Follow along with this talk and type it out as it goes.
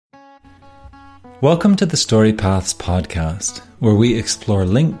Welcome to the Story Paths podcast, where we explore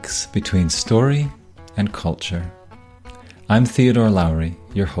links between story and culture. I'm Theodore Lowry,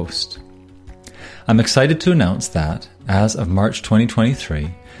 your host. I'm excited to announce that, as of March 2023,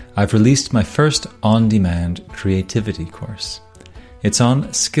 I've released my first on-demand creativity course. It's on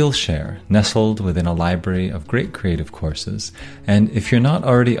Skillshare, nestled within a library of great creative courses, and if you're not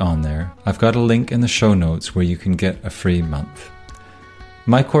already on there, I've got a link in the show notes where you can get a free month.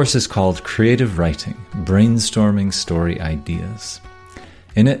 My course is called Creative Writing, Brainstorming Story Ideas.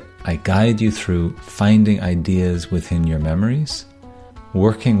 In it, I guide you through finding ideas within your memories,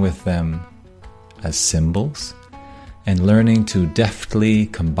 working with them as symbols, and learning to deftly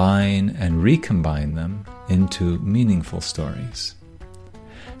combine and recombine them into meaningful stories.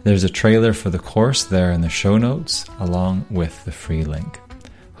 There's a trailer for the course there in the show notes, along with the free link.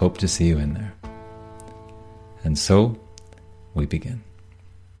 Hope to see you in there. And so, we begin.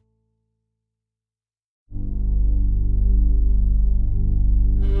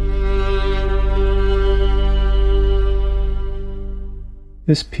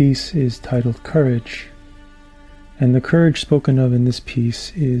 This piece is titled Courage, and the courage spoken of in this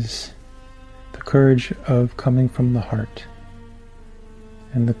piece is the courage of coming from the heart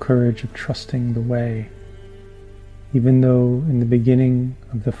and the courage of trusting the way. Even though in the beginning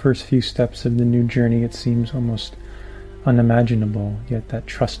of the first few steps of the new journey it seems almost unimaginable, yet that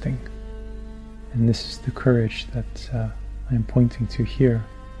trusting. And this is the courage that I am pointing to here.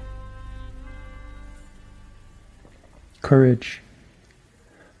 Courage.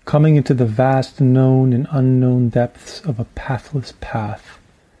 Coming into the vast known and unknown depths of a pathless path,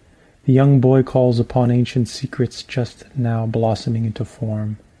 the young boy calls upon ancient secrets just now blossoming into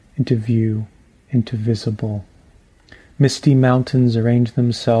form, into view, into visible. Misty mountains arrange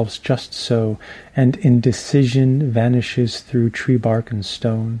themselves just so, and indecision vanishes through tree bark and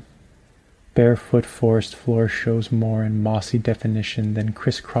stone. Barefoot forest floor shows more in mossy definition than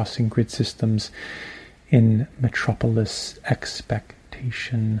crisscrossing grid systems in metropolis expectation.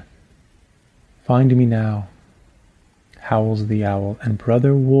 Find me now, howls the owl, and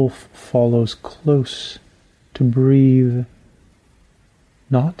Brother Wolf follows close to breathe,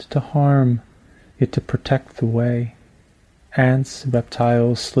 not to harm, yet to protect the way. Ants,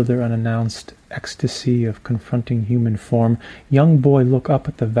 reptiles slither unannounced, ecstasy of confronting human form. Young boy, look up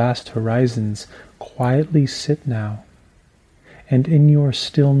at the vast horizons, quietly sit now, and in your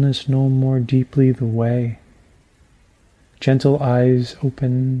stillness know more deeply the way. Gentle eyes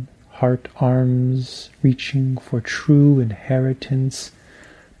open, heart arms reaching for true inheritance,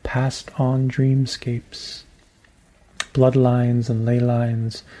 passed on dreamscapes, bloodlines and ley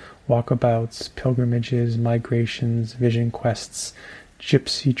lines, walkabouts, pilgrimages, migrations, vision quests,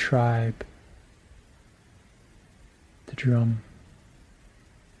 gypsy tribe, the drum.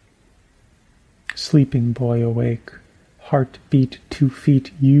 Sleeping boy awake, heart beat 2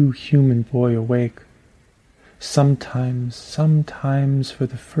 feet, you human boy awake. Sometimes for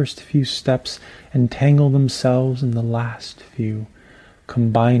the first few steps entangle themselves in the last few,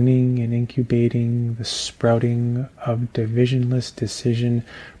 combining and incubating the sprouting of divisionless decision,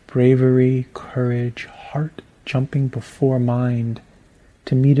 bravery, courage, heart jumping before mind,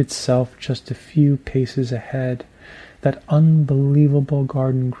 to meet itself just a few paces ahead. That unbelievable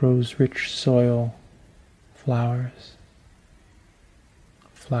garden grows rich soil, flowers.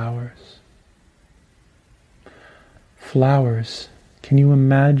 Flowers. Can you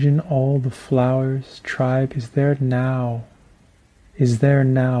imagine all the flowers? Tribe is there now,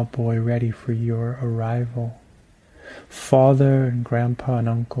 boy, ready for your arrival. Father and grandpa and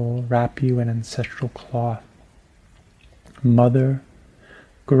uncle wrap you in ancestral cloth. Mother,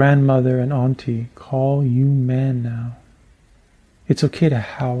 grandmother and auntie call you man now. It's okay to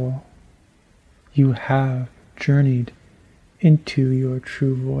howl. You have journeyed into your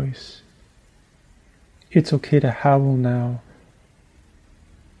true voice. It's okay to howl now,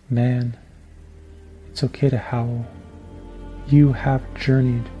 man. It's okay to howl. You have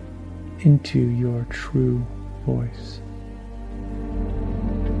journeyed into your true voice.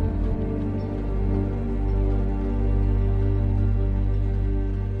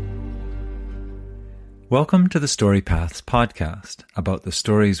 Welcome to the Story Paths podcast, about the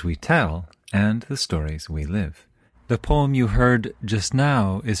stories we tell and the stories we live. The poem you heard just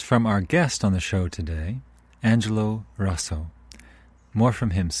now is from our guest on the show today, Angelo Russo. More from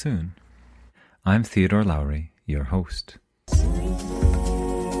him soon. I'm Theodore Lowry, your host.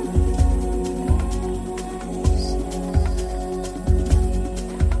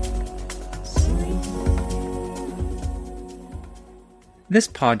 This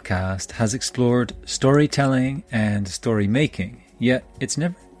podcast has explored storytelling and story making, yet it's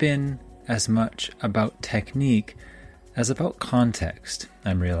never been as much about technique as about context,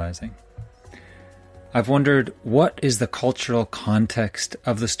 I'm realizing. I've wondered, what is the cultural context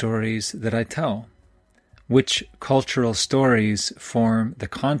of the stories that I tell? Which cultural stories form the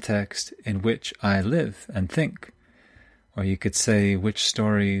context in which I live and think? Or you could say, which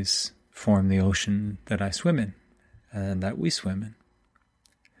stories form the ocean that I swim in and that we swim in?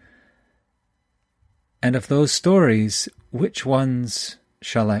 And of those stories, which ones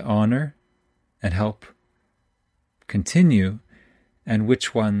shall I honor and help continue, and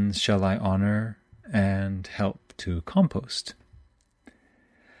which ones shall I honor and help to compost?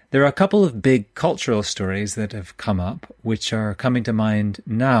 There are a couple of big cultural stories that have come up, which are coming to mind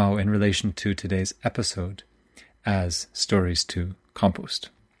now in relation to today's episode as stories to compost.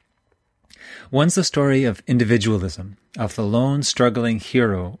 One's the story of individualism, of the lone struggling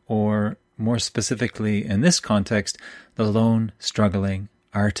hero, or more specifically in this context, the lone struggling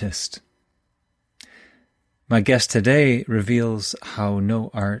artist. My guest today reveals how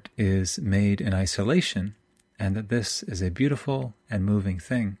no art is made in isolation, and that this is a beautiful and moving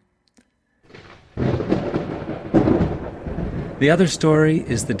thing. The other story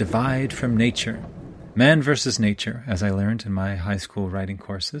is the divide from nature, man versus nature, as I learned in my high school writing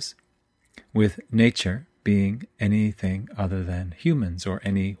courses, with nature being anything other than humans, or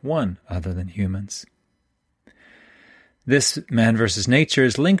anyone other than humans. This man versus nature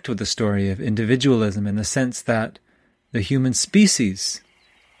is linked with the story of individualism in the sense that the human species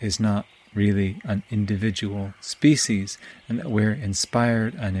is not really an individual species, and that we're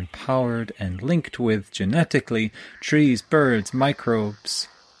inspired and empowered and linked with genetically trees, birds, microbes,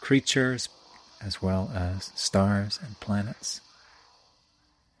 creatures, as well as stars and planets.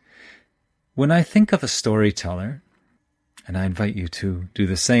 When I think of a storyteller, and I invite you to do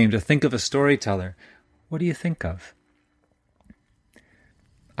the same, to think of a storyteller, what do you think of?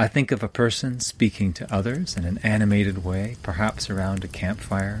 I think of a person speaking to others in an animated way, perhaps around a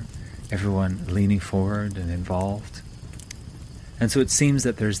campfire, everyone leaning forward and involved. And so it seems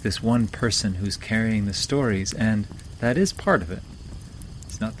that there's this one person who's carrying the stories, and that is part of it.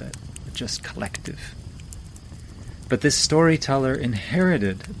 It's not that we're just collective. But this storyteller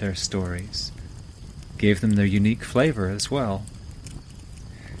inherited their stories, gave them their unique flavor as well.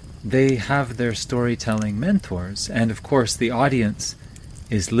 They have their storytelling mentors, and of course the audience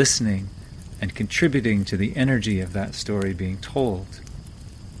is listening and contributing to the energy of that story being told.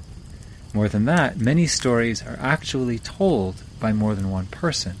 More than that, many stories are actually told by more than one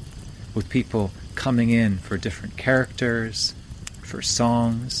person, with people coming in for different characters, for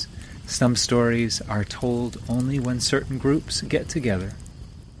songs. Some stories are told only when certain groups get together.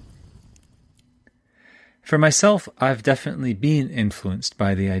 For myself, I've definitely been influenced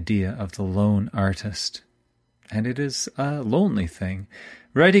by the idea of the lone artist. And it is a lonely thing.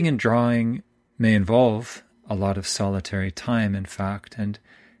 Writing and drawing may involve a lot of solitary time, in fact, and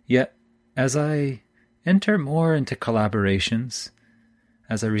yet as I enter more into collaborations,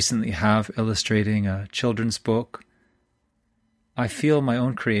 as I recently have illustrating a children's book, I feel my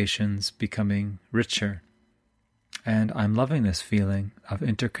own creations becoming richer, and I'm loving this feeling of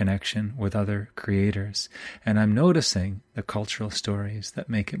interconnection with other creators, and I'm noticing the cultural stories that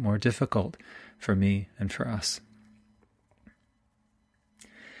make it more difficult for me and for us.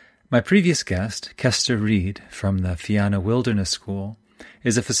 My previous guest, Kester Reed from the Fianna Wilderness School,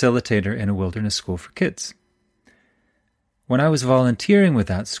 is a facilitator in a wilderness school for kids. When I was volunteering with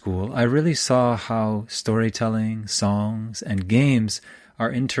that school, I really saw how storytelling, songs, and games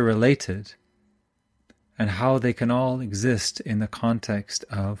are interrelated, and how they can all exist in the context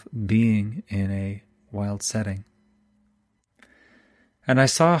of being in a wild setting. And I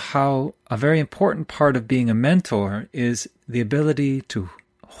saw how a very important part of being a mentor is the ability to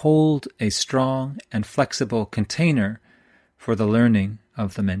hold a strong and flexible container for the learning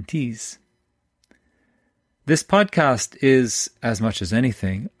of the mentees. This podcast is, as much as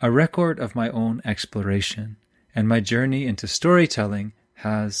anything, a record of my own exploration, and my journey into storytelling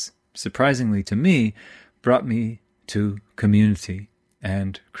has, surprisingly to me, brought me to community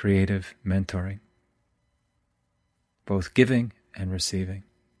and creative mentoring, both giving and receiving.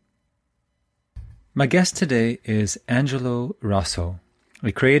 My guest today is Angelo Rosso,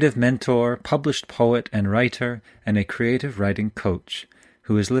 a creative mentor, published poet and writer, and a creative writing coach,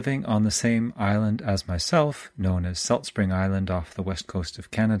 who is living on the same island as myself, known as Salt Spring Island off the west coast of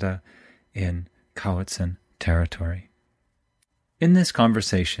Canada, in Cowichan territory. In this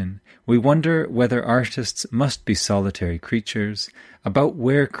conversation, we wonder whether artists must be solitary creatures, about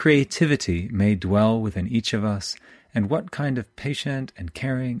where creativity may dwell within each of us, and what kind of patient and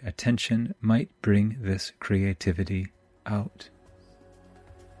caring attention might bring this creativity out.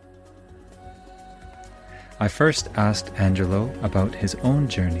 I first asked Angelo about his own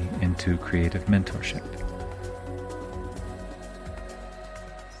journey into creative mentorship.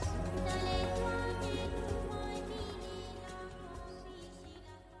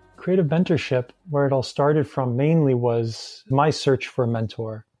 Creative mentorship, where it all started from mainly, was my search for a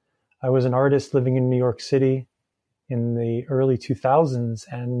mentor. I was an artist living in New York City in the early 2000s,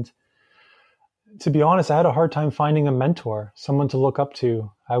 and to be honest, I had a hard time finding a mentor, someone to look up to.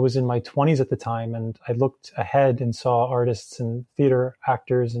 I was in my 20s at the time, and I looked ahead and saw artists and theater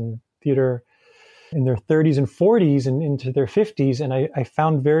actors and theater in their 30s and 40s and into their 50s, and I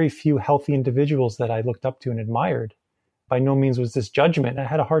found very few healthy individuals that I looked up to and admired. By no means was this judgment. I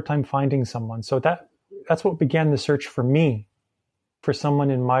had a hard time finding someone. So that's what began the search for me, for someone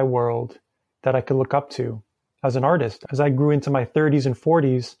in my world that I could look up to as an artist. As I grew into my 30s and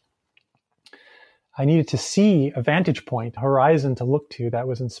 40s, I needed to see a vantage point, a horizon to look to that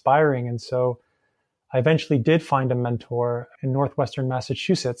was inspiring. And so I eventually did find a mentor in Northwestern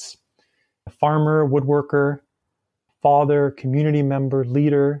Massachusetts, a farmer, woodworker, father, community member,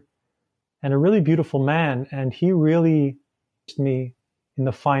 leader, and a really beautiful man. And he really taught me in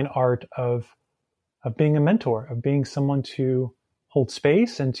the fine art of being a mentor, of being someone to hold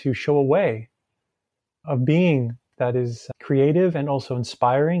space and to show a way, of being that is creative and also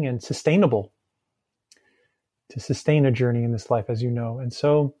inspiring and sustainable, to sustain a journey in this life, as you know. And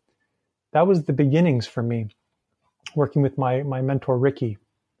so that was the beginnings for me, working with my mentor, Ricky.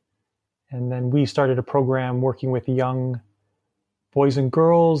 And then we started a program working with young boys and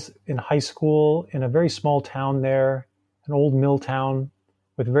girls in high school in a very small town there, an old mill town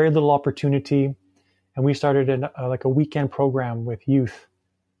with very little opportunity. And we started like a weekend program with youth.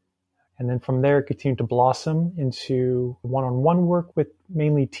 And then from there, it continued to blossom into one-on-one work with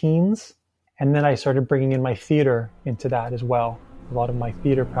mainly teens. And then I started bringing in my theater into that as well, a lot of my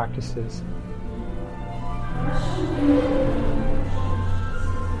theater practices.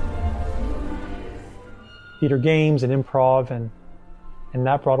 Theater games and improv, and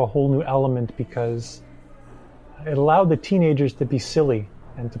that brought a whole new element because it allowed the teenagers to be silly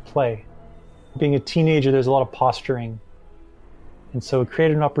and to play. Being a teenager, there's a lot of posturing. And so it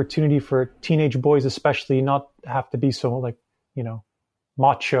created an opportunity for teenage boys especially not have to be so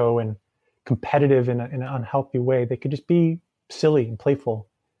macho and competitive in an unhealthy way. They could just be silly and playful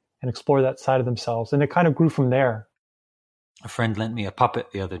and explore that side of themselves. And it kind of grew from there. A friend lent me a puppet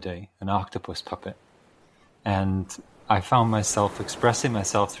the other day, an octopus puppet. And I found myself expressing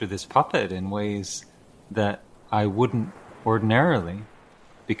myself through this puppet in ways that I wouldn't ordinarily,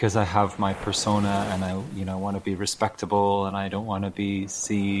 because I have my persona and I want to be respectable and I don't want to be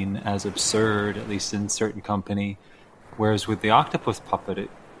seen as absurd, at least in certain company. Whereas with the octopus puppet, it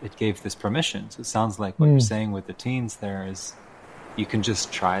gave this permission. So it sounds like what you're saying with the teens there is you can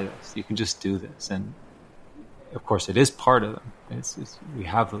just try this. You can just do this. And of course, it is part of them. We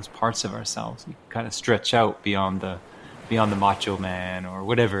have those parts of ourselves. You kind of stretch out beyond the macho man or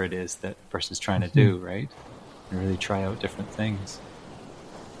whatever it is that a person's trying to do, right? And really try out different things.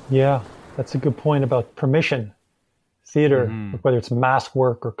 Yeah, that's a good point about permission. Theater, whether it's mask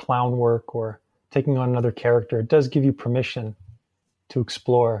work or clown work or taking on another character, it does give you permission to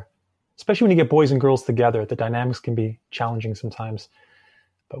explore, especially when you get boys and girls together. The dynamics can be challenging sometimes.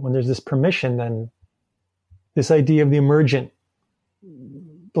 But when there's this permission, then this idea of the emergent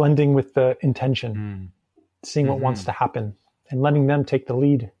blending with the intention, seeing what wants to happen and letting them take the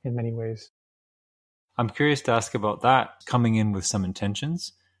lead in many ways. I'm curious to ask about that, coming in with some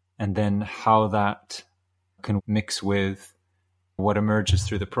intentions and then how that can mix with what emerges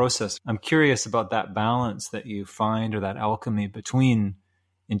through the process. I'm curious about that balance that you find, or that alchemy between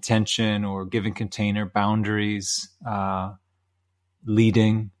intention or giving container, boundaries,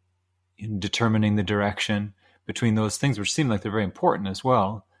 leading, determining the direction, between those things, which seem like they're very important as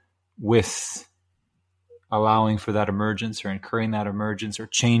well, with allowing for that emergence or incurring that emergence or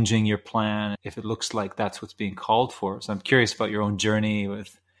changing your plan if it looks like that's what's being called for. So I'm curious about your own journey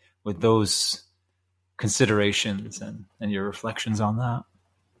with those considerations and your reflections on that.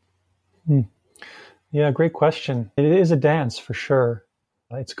 Yeah, great question. It is a dance for sure.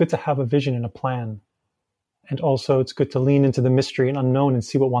 It's good to have a vision and a plan. And also it's good to lean into the mystery and unknown and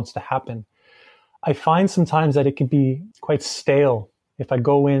see what wants to happen. I find sometimes that it can be quite stale if I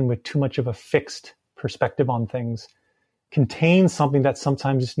go in with too much of a fixed perspective on things, contain something that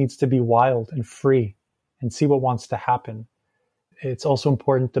sometimes just needs to be wild and free and see what wants to happen. It's also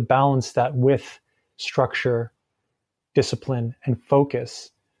important to balance that with structure, discipline, and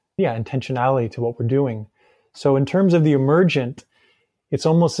focus. Yeah, intentionality to what we're doing. So in terms of the emergent, it's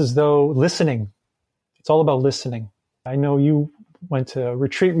almost as though listening. It's all about listening. I know you went to a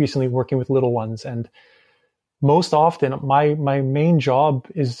retreat recently working with little ones, and most often my main job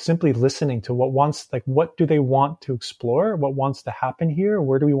is simply listening to what do they want to explore, what wants to happen here,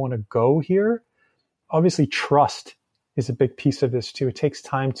 where do we want to go here. Obviously, trust is a big piece of this too. It takes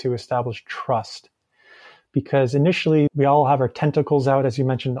time to establish trust, because initially we all have our tentacles out, as you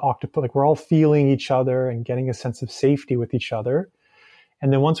mentioned, octopus, like we're all feeling each other and getting a sense of safety with each other.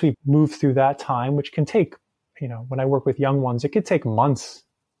 And then once we move through that time, which can take, when I work with young ones, it could take months,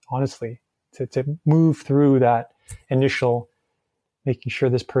 honestly, to move through that initial, making sure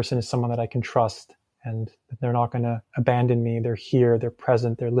this person is someone that I can trust and that they're not going to abandon me. They're here, they're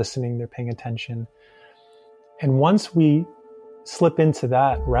present, they're listening, they're paying attention. And once we slip into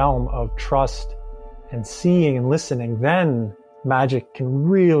that realm of trust and seeing and listening, then magic can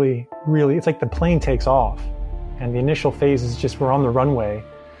really, it's like the plane takes off. And the initial phase is just we're on the runway,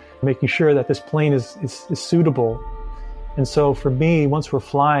 making sure that this plane is suitable. And so for me, once we're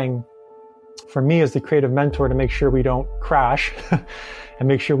flying, for me as the creative mentor, to make sure we don't crash and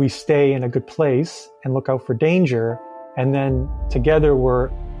make sure we stay in a good place and look out for danger. And then together we're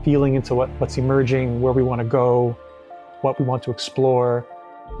feeling into what's emerging, where we want to go, what we want to explore,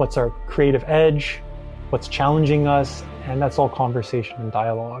 what's our creative edge, what's challenging us. And that's all conversation and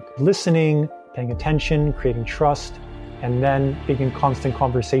dialogue. Listening, paying attention, creating trust, and then being in constant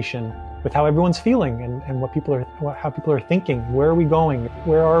conversation with how everyone's feeling and how people are thinking. Where are we going?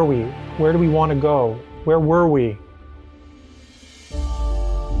 Where are we? Where do we want to go? Where were we?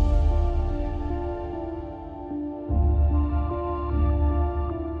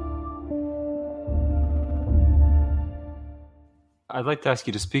 I'd like to ask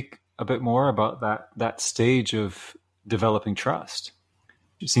you to speak a bit more about that stage of developing trust.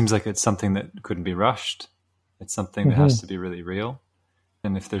 It seems like it's something that couldn't be rushed. It's something that has to be really real.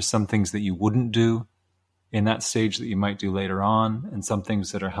 And if there's some things that you wouldn't do in that stage that you might do later on, and some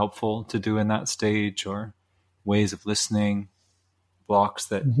things that are helpful to do in that stage, or ways of listening, blocks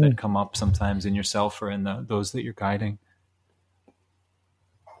that come up sometimes in yourself or in those that you're guiding.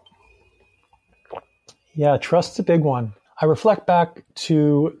 Yeah, trust's a big one. I reflect back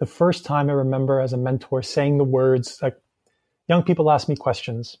to the first time I remember as a mentor saying the words, like young people ask me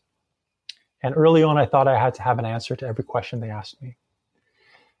questions. And early on, I thought I had to have an answer to every question they asked me.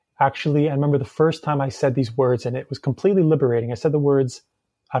 Actually, I remember the first time I said these words, and it was completely liberating. I said the words,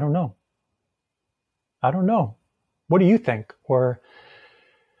 I don't know. I don't know. What do you think? Or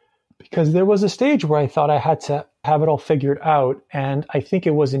because there was a stage where I thought I had to have it all figured out. And I think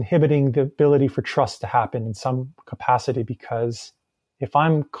it was inhibiting the ability for trust to happen in some capacity, because if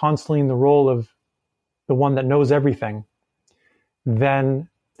I'm constantly in the role of the one that knows everything, then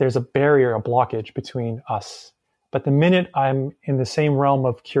there's a barrier, a blockage between us. But the minute I'm in the same realm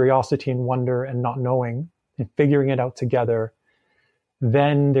of curiosity and wonder and not knowing and figuring it out together,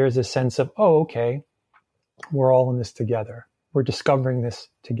 then there's a sense of, oh, okay, we're all in this together. We're discovering this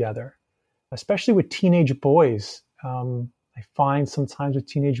together. Especially with teenage boys. I find sometimes with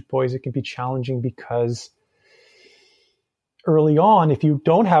teenage boys, it can be challenging because early on, if you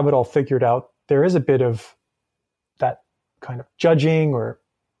don't have it all figured out, there is a bit of that kind of judging,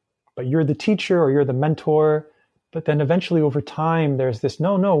 but you're the teacher or you're the mentor. But then eventually over time, there's this,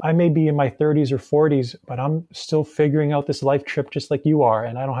 no, I may be in my 30s or 40s, but I'm still figuring out this life trip just like you are.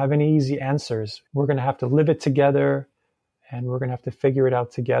 And I don't have any easy answers. We're going to have to live it together. And we're going to have to figure it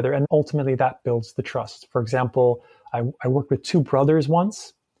out together. And ultimately, that builds the trust. For example, I worked with two brothers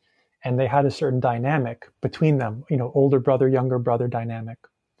once, and they had a certain dynamic between them, older brother, younger brother dynamic.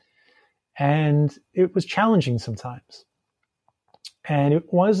 And it was challenging sometimes. And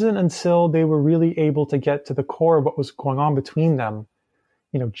it wasn't until they were really able to get to the core of what was going on between them,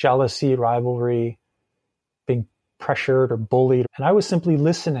 jealousy, rivalry, being pressured or bullied. And I was simply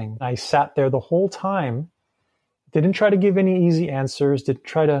listening. I sat there the whole time. Didn't try to give any easy answers, didn't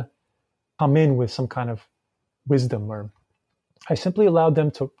try to come in with some kind of wisdom, or I simply allowed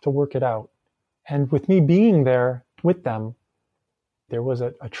them to work it out. And with me being there with them, there was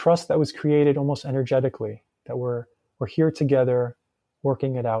a trust that was created almost energetically, that we're here together,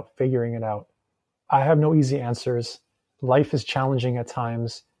 working it out, figuring it out. I have no easy answers. Life is challenging at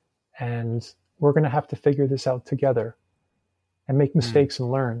times, and we're going to have to figure this out together and make mistakes and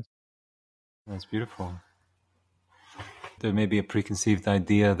learn. That's beautiful. There may be a preconceived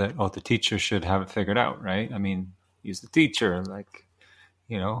idea that, the teacher should have it figured out, right? I mean, he's the teacher,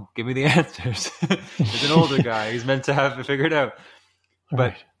 give me the answers. He's an older guy. He's meant to have it figured out.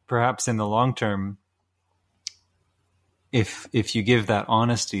 Right. But perhaps in the long term, if you give that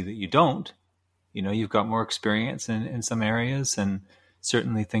honesty that you don't, you've got more experience in some areas and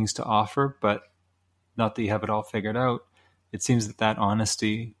certainly things to offer, but not that you have it all figured out. It seems that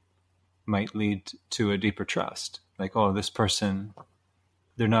honesty might lead to a deeper trust. Like, oh, this person,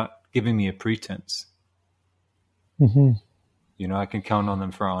 they're not giving me a pretense. Mm-hmm. I can count on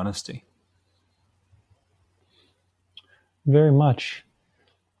them for honesty. Very much.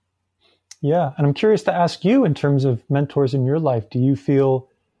 Yeah. And I'm curious to ask you, in terms of mentors in your life,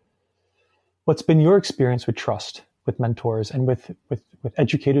 what's been your experience with trust, with mentors and with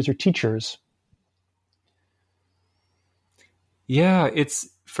educators or teachers? Yeah, it's,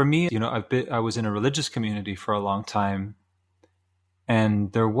 for me, I was in a religious community for a long time,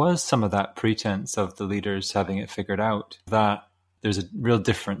 and there was some of that pretense of the leaders having it figured out, that there's a real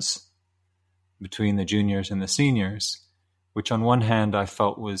difference between the juniors and the seniors, which on one hand I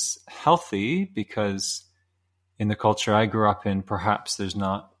felt was healthy, because in the culture I grew up in, perhaps there's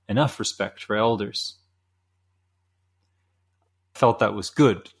not enough respect for elders. I felt that was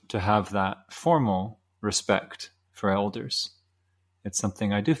good to have that formal respect for elders. It's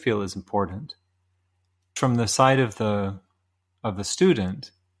something I do feel is important. From the side of the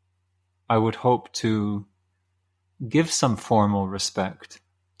student, I would hope to give some formal respect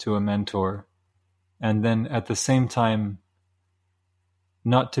to a mentor, and then at the same time,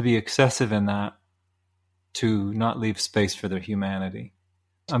 not to be excessive in that, to not leave space for their humanity.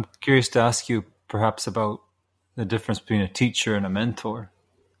 I'm curious to ask you perhaps about the difference between a teacher and a mentor.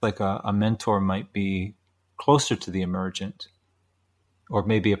 Like a mentor might be closer to the emergent, or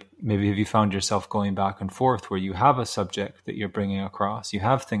maybe have you found yourself going back and forth where you have a subject that you're bringing across, you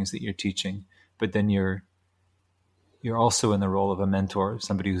have things that you're teaching, but then you're also in the role of a mentor,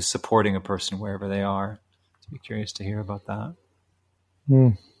 somebody who's supporting a person wherever they are. I'd be curious to hear about that.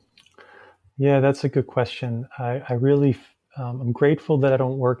 Yeah, that's a good question. I really, I'm grateful that I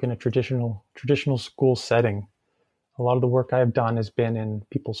don't work in a traditional school setting. A lot of the work I've done has been in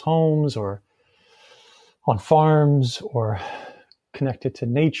people's homes or on farms or connected to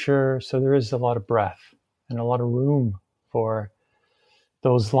nature. So there is a lot of breath and a lot of room for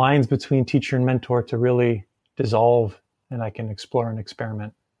those lines between teacher and mentor to really dissolve, and I can explore and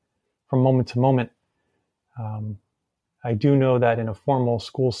experiment from moment to moment. I do know that in a formal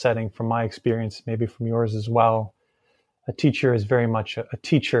school setting, from my experience, maybe from yours as well, a teacher is very much a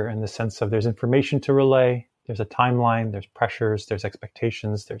teacher in the sense of there's information to relay, there's a timeline, there's pressures, there's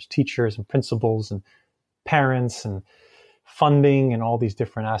expectations, there's teachers and principals and parents and funding and all these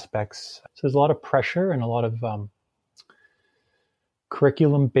different aspects. So there's a lot of pressure and a lot of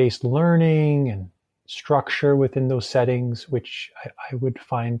curriculum-based learning and structure within those settings, which I would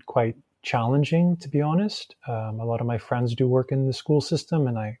find quite challenging, to be honest. A lot of my friends do work in the school system,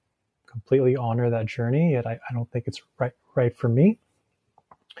 and I completely honor that journey, yet I don't think it's right for me.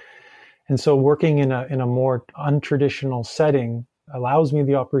 And so working in a more untraditional setting allows me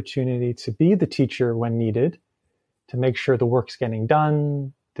the opportunity to be the teacher when needed, to make sure the work's getting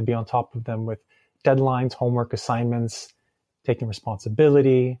done, to be on top of them with deadlines, homework, assignments, taking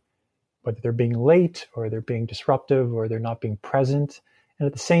responsibility, whether they're being late or they're being disruptive or they're not being present. And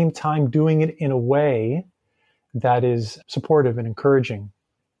at the same time, doing it in a way that is supportive and encouraging.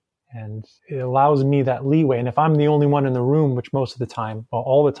 And it allows me that leeway. And if I'm the only one in the room, which most of the time, well,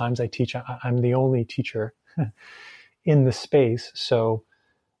 all the times I teach, I'm the only teacher in the space. So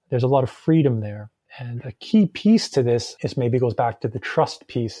there's a lot of freedom there. And a key piece to this is, maybe goes back to the trust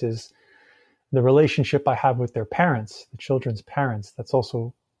piece, is the relationship I have with their parents, the children's parents. That's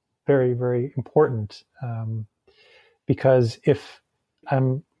also very, very important. Because if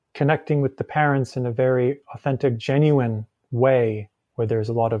I'm connecting with the parents in a very authentic, genuine way, where there's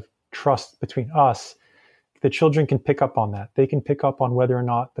a lot of trust between us, the children can pick up on that. They can pick up on whether or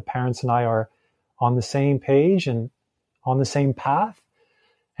not the parents and I are on the same page and on the same path.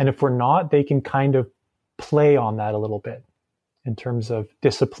 And if we're not, they can kind of play on that a little bit in terms of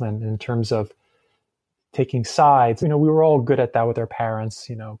discipline, in terms of taking sides. We were all good at that with our parents,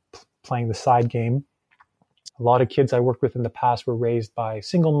 playing the side game. A lot of kids I worked with in the past were raised by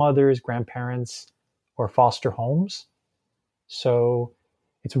single mothers, grandparents, or foster homes. So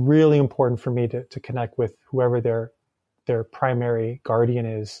it's really important for me to connect with whoever their primary guardian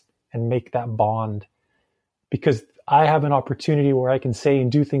is and make that bond, because I have an opportunity where I can say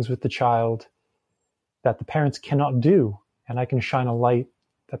and do things with the child that the parents cannot do. And I can shine a light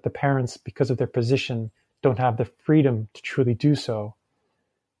that the parents, because of their position, don't have the freedom to truly do so.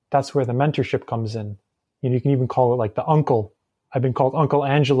 That's where the mentorship comes in. You can even call it like the uncle. I've been called Uncle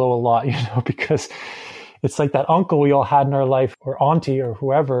Angelo a lot, because it's like that uncle we all had in our life, or auntie or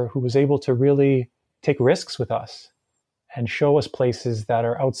whoever, who was able to really take risks with us and show us places that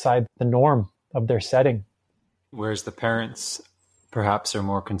are outside the norm of their setting. Whereas the parents perhaps are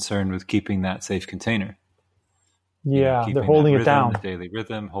more concerned with keeping that safe container. Yeah, they're keeping holding that it rhythm, down. the daily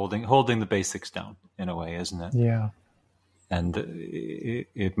rhythm, holding the basics down in a way, isn't it? Yeah. And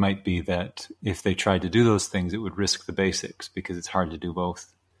it might be that if they tried to do those things, it would risk the basics because it's hard to do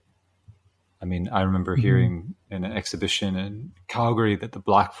both. I mean, I remember hearing in an exhibition in Calgary that the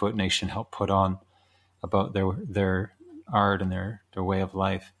Blackfoot Nation helped put on about their art and their way of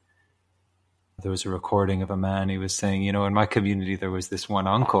life. There was a recording of a man. He was saying, in my community, there was this one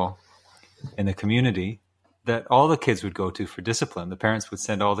uncle in the community that all the kids would go to for discipline. The parents would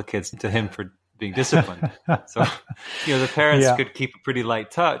send all the kids to him for being disciplined. So, the parents could keep a pretty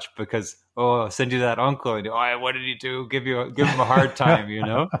light touch because, I'll send you that uncle. And, what did he do? Give him a hard time,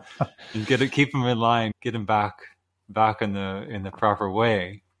 and keep him in line, get him back in the proper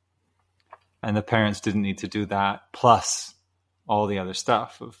way. And the parents didn't need to do that. Plus all the other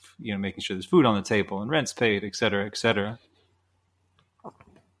stuff of, making sure there's food on the table and rent's paid, et cetera, et cetera.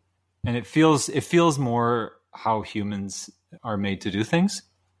 And it feels more how humans are made to do things,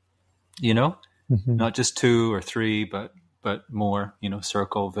 not just 2 or 3, but more,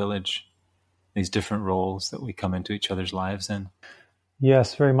 circle, village, these different roles that we come into each other's lives in.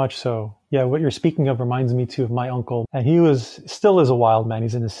 Yes, very much so. Yeah, what you're speaking of reminds me too of my uncle. And he still is a wild man.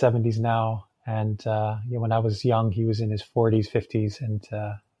 He's in his 70s now. And when I was young, he was in his 40s, 50s. And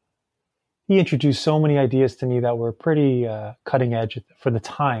he introduced so many ideas to me that were pretty cutting edge for the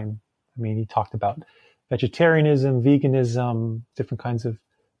time. I mean, he talked about vegetarianism, veganism, different kinds of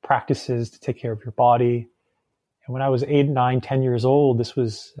practices to take care of your body. And when I was 8, 9, 10 years old, this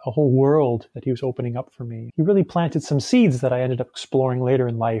was a whole world that he was opening up for me. He really planted some seeds that I ended up exploring later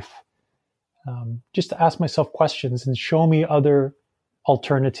in life, just to ask myself questions and show me other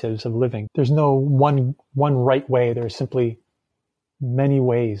alternatives of living. There's no one right way. There's simply many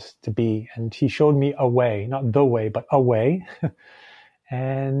ways to be. And he showed me a way, not the way, but a way.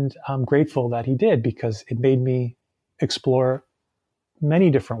 And I'm grateful that he did because it made me explore many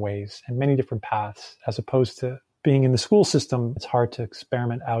different ways and many different paths as opposed to being in the school system. It's hard to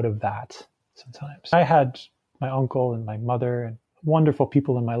experiment out of that sometimes. I had my uncle and my mother and wonderful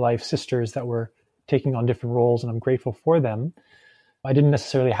people in my life, sisters that were taking on different roles, and I'm grateful for them. I didn't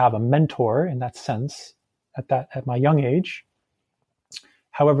necessarily have a mentor in that sense at my young age.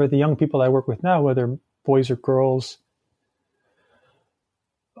 However, the young people I work with now, whether boys or girls,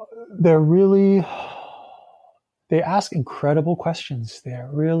 they ask incredible questions. They're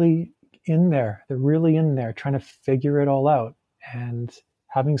really in there. They're really in there trying to figure it all out. And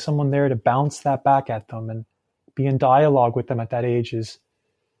having someone there to bounce that back at them and be in dialogue with them at that age it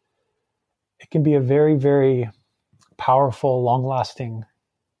can be a very, very powerful, long-lasting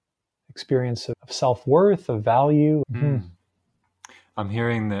experience of self-worth, of value. Mm-hmm. I'm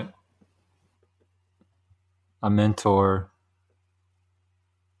hearing that a mentor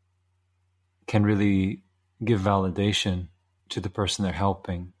can really give validation to the person they're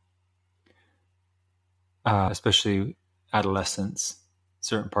helping, especially adolescents,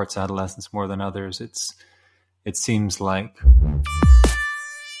 certain parts of adolescence more than others. It seems like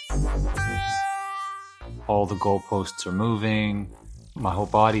all the goalposts are moving, my whole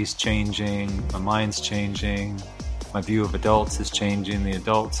body's changing, my mind's changing, my view of adults is changing, the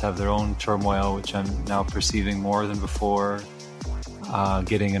adults have their own turmoil, which I'm now perceiving more than before.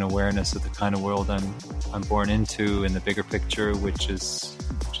 Getting an awareness of the kind of world I'm born into in the bigger picture, which is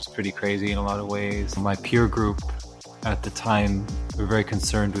pretty crazy in a lot of ways. My peer group at the time were very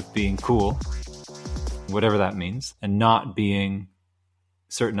concerned with being cool, whatever that means, and not being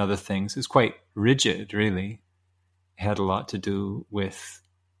certain other things. Is quite rigid, really. It had a lot to do with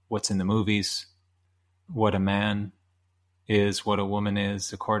what's in the movies, what a man is, what a woman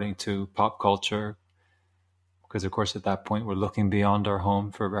is, according to pop culture. Because, of course, at that point, we're looking beyond our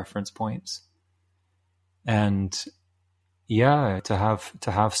home for reference points. And yeah, to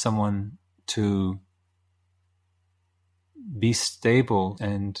have someone to be stable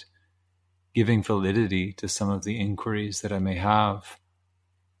and giving validity to some of the inquiries that I may have,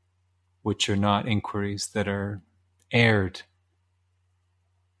 which are not inquiries that are aired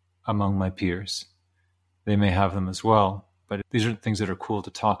among my peers. They may have them as well, but these are things that are cool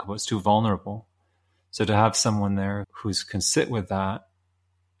to talk about. It's too vulnerable. So to have someone there who can sit with that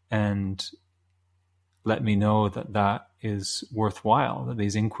and let me know that is worthwhile, that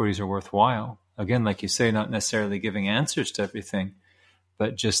these inquiries are worthwhile. Again, like you say, not necessarily giving answers to everything,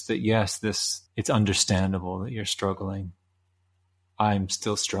 but just that, yes, it's understandable that you're struggling. I'm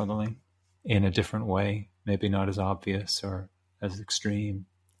still struggling in a different way, maybe not as obvious or as extreme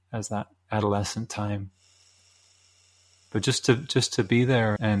as that adolescent time. But just to be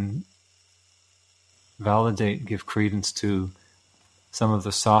there and validate, give credence to some of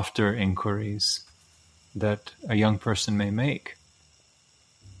the softer inquiries that a young person may make.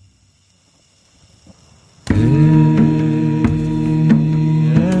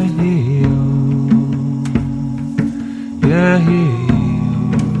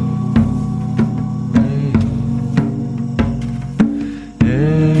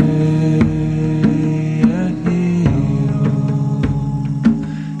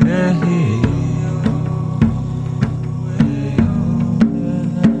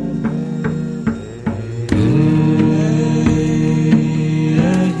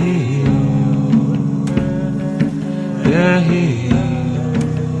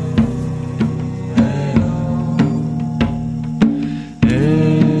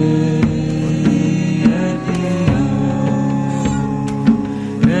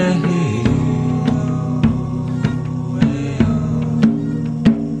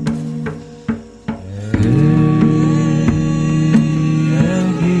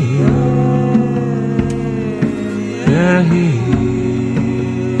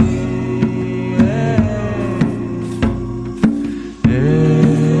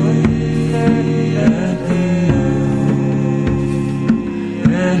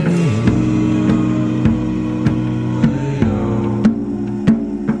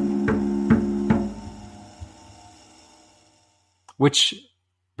 Which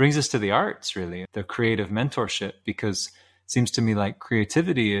brings us to the arts, really, the creative mentorship, because it seems to me like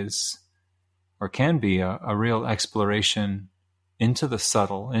creativity is, or can be, a real exploration into the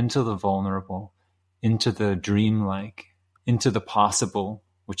subtle, into the vulnerable, into the dreamlike, into the possible,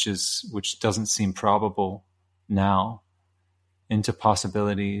 which doesn't seem probable now, into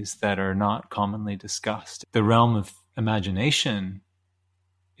possibilities that are not commonly discussed. The realm of imagination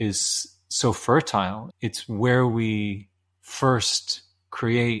is so fertile. It's where we first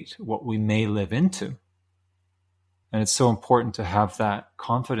create what we may live into. And it's so important to have that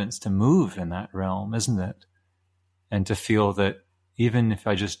confidence to move in that realm, isn't it? And to feel that even if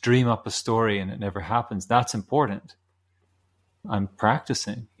I just dream up a story and it never happens, that's important. I'm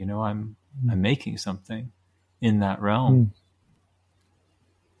practicing, I'm making something in that realm.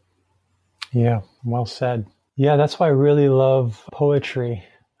 Yeah, well said. Yeah, that's why I really love poetry.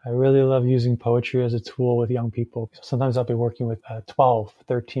 I really love using poetry as a tool with young people. Sometimes I'll be working with 12,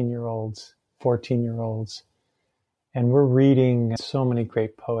 13-year-olds, 14-year-olds, and we're reading so many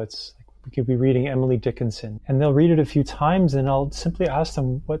great poets. We could be reading Emily Dickinson, and they'll read it a few times, and I'll simply ask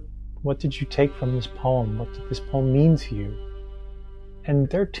them, what did you take from this poem? What did this poem mean to you? And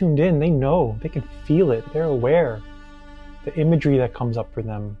they're tuned in. They know. They can feel it. They're aware. The imagery that comes up for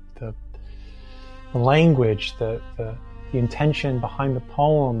them, the language, the intention behind the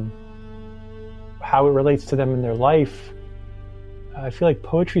poem, how it relates to them in their life. I feel like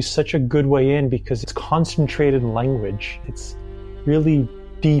poetry is such a good way in because it's concentrated language. It's really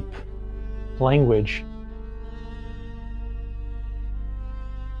deep language.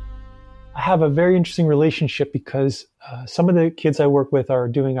 I have a very interesting relationship because some of the kids I work with are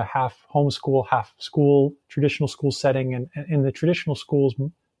doing a half homeschool, half school, traditional school setting. And in the traditional schools,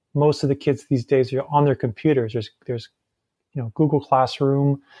 most of the kids these days are on their computers. There's Google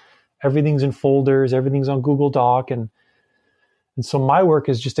Classroom, everything's in folders, everything's on Google Doc. And so my work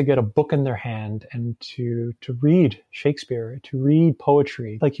is just to get a book in their hand and to read Shakespeare, to read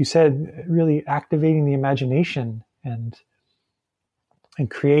poetry. Like you said, really activating the imagination and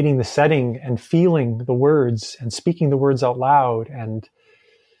creating the setting and feeling the words and speaking the words out loud and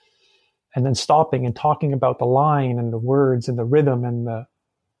then stopping and talking about the line and the words and the rhythm and the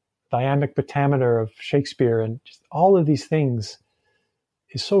iambic pentameter of Shakespeare, and just all of these things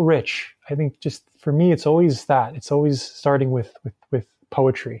is so rich. I think just for me, it's always that. It's always starting with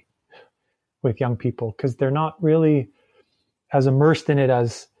poetry with young people, because they're not really as immersed in it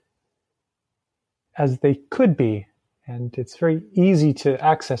as they could be. And it's very easy to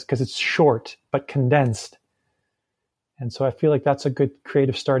access because it's short but condensed. And so I feel like that's a good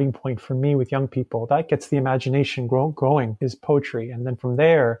creative starting point for me with young people. That gets the imagination growing, is poetry. And then from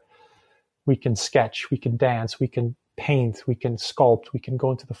there, we can sketch, we can dance, we can paint, we can sculpt, we can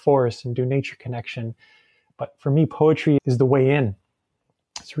go into the forest and do nature connection. But for me, poetry is the way in.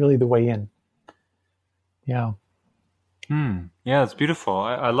 It's really the way in. Yeah. Yeah, it's beautiful.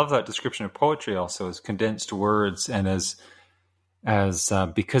 I love that description of poetry also, as condensed words and as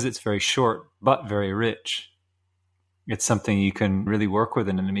because it's very short but very rich. It's something you can really work with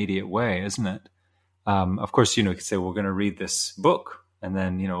in an immediate way, isn't it? Of course, you could say we're going to read this book, and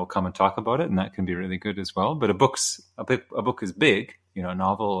then we'll come and talk about it, and that can be really good as well. But a book is big, a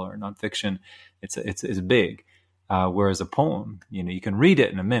novel or nonfiction. It's big, whereas a poem, you can read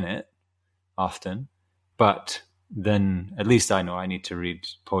it in a minute, often, but then at least I know I need to read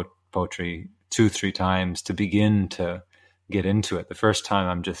poetry 2-3 times to begin to get into it. The first time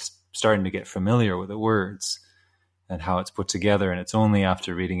I'm just starting to get familiar with the words and how it's put together. And it's only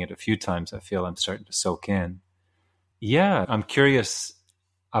after reading it a few times I feel I'm starting to soak in. Yeah, I'm curious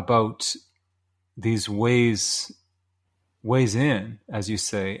about these ways in, as you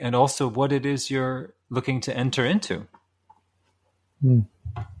say, and also what it is you're looking to enter into.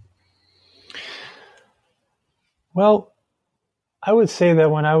 Well, I would say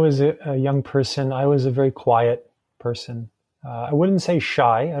that when I was a young person, I was a very quiet person. I wouldn't say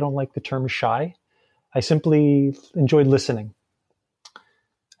shy. I don't like the term shy. I simply enjoyed listening.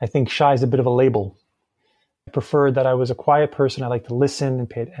 I think shy is a bit of a label. I preferred that I was a quiet person. I like to listen and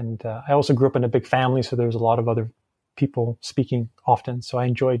pay. And I also grew up in a big family, so there was a lot of other people speaking often. So I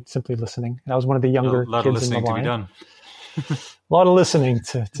enjoyed simply listening. And I was one of the younger kids in the line. A lot of listening to be done. A lot of listening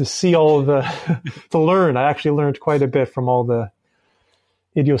to see all of the, to learn. I actually learned quite a bit from all the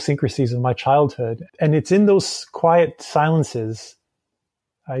idiosyncrasies of my childhood. And it's in those quiet silences.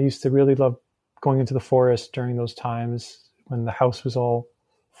 I used to really love going into the forest during those times when the house was all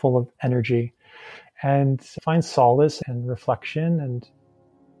full of energy, and find solace and reflection. And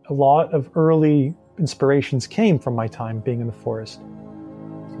a lot of early inspirations came from my time being in the forest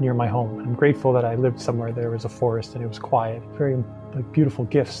near my home. I'm grateful that I lived somewhere there was a forest and it was quiet. Very beautiful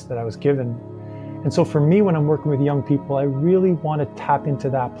gifts that I was given. And so for me, when I'm working with young people, I really want to tap into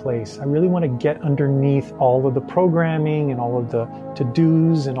that place. I really want to get underneath all of the programming and all of the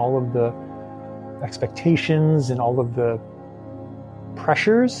to-dos and all of the expectations and all of the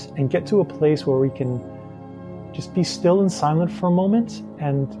pressures, and get to a place where we can just be still and silent for a moment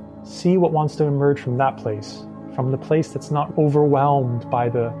and see what wants to emerge from that place, from the place that's not overwhelmed by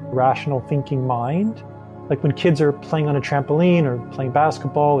the rational thinking mind. Like when kids are playing on a trampoline or playing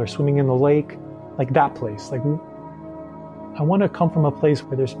basketball or swimming in the lake, like that place. Like I want to come from a place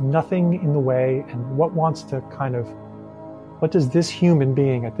where there's nothing in the way, and what does this human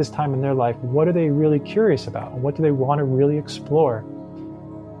being at this time in their life, what are they really curious about? What do they want to really explore?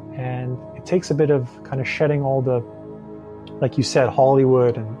 And it takes a bit of kind of shedding all the, like you said,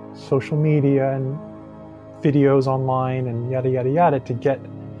 Hollywood and social media and videos online and yada, yada, yada, to get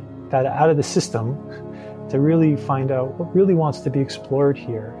that out of the system, to really find out what really wants to be explored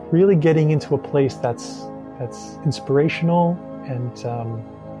here. Really getting into a place that's inspirational and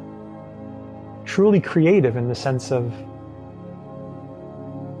truly creative, in the sense of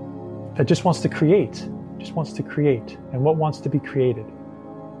that just wants to create, and what wants to be created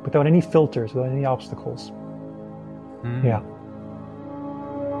without any filters, without any obstacles. Yeah.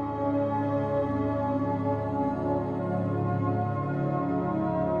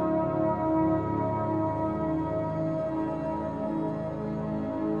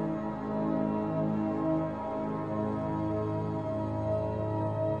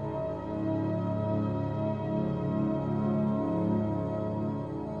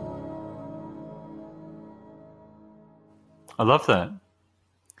 I love that.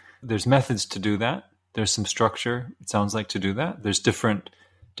 There's methods to do that. There's some structure, it sounds like, to do that. There's different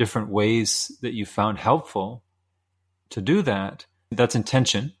ways that you found helpful to do that. That's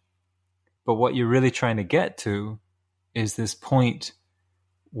intention. But what you're really trying to get to is this point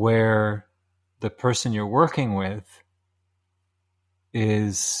where the person you're working with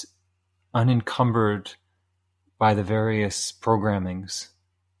is unencumbered by the various programmings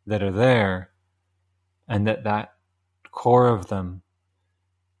that are there, and that core of them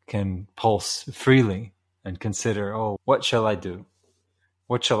can pulse freely and consider, oh, what shall I do?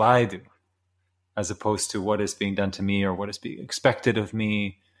 What shall I do? As opposed to what is being done to me or what is being expected of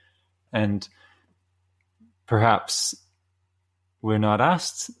me. And perhaps we're not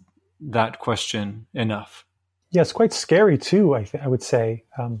asked that question enough. Yeah, it's quite scary too, I would say,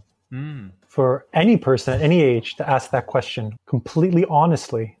 for any person at any age to ask that question, completely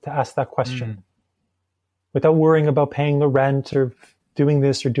honestly, to ask that question without worrying about paying the rent or doing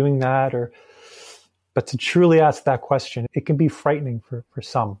this or doing that, but to truly ask that question, it can be frightening for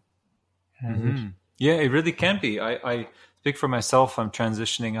some. And yeah, it really can be. I speak for myself. I'm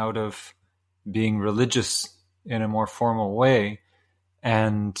transitioning out of being religious in a more formal way,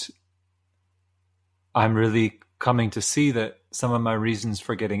 and I'm really coming to see that some of my reasons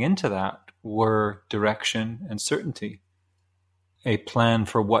for getting into that were direction and certainty, a plan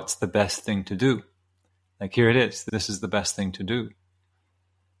for what's the best thing to do. Like, here it is. This is the best thing to do.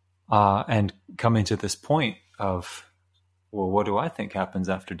 And coming to this point of, well, what do I think happens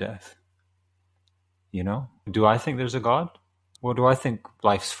after death? You know, do I think there's a God? What do I think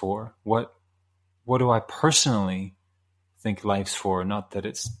life's for? What do I personally think life's for? Not that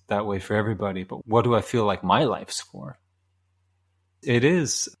it's that way for everybody, but what do I feel like my life's for? It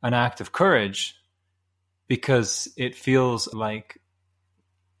is an act of courage because it feels like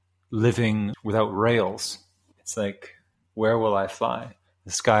living without rails. It's like, where will I fly?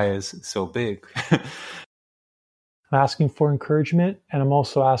 The sky is so big. I'm asking for encouragement, and I'm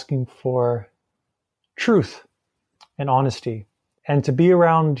also asking for truth and honesty, and to be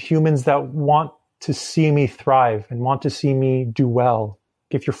around humans that want to see me thrive and want to see me do well.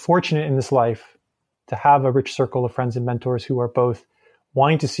 If you're fortunate in this life to have a rich circle of friends and mentors who are both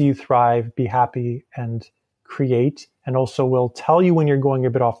wanting to see you thrive, be happy, and create, and also will tell you when you're going a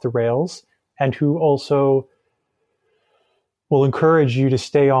bit off the rails, and who also will encourage you to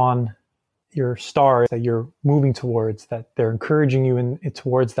stay on your star that you're moving towards, that they're encouraging you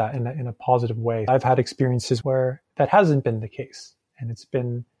towards that in a positive way. I've had experiences where that hasn't been the case.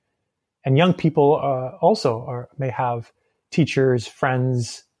 And young people also may have teachers,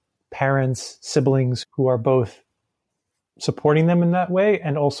 friends, parents, siblings who are both supporting them in that way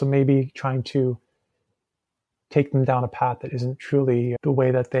and also maybe trying to take them down a path that isn't truly the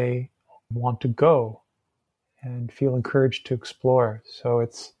way that they want to go and feel encouraged to explore. So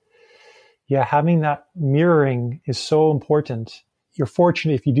having that mirroring is so important. You're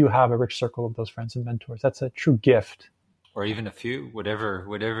fortunate if you do have a rich circle of those friends and mentors. That's a true gift. Or even a few,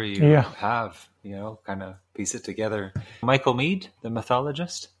 whatever you have, kind of piece it together. Michael Meade, the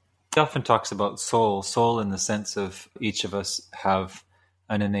mythologist, he often talks about soul in the sense of each of us have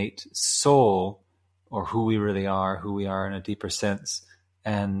an innate soul, or who we really are, who we are in a deeper sense,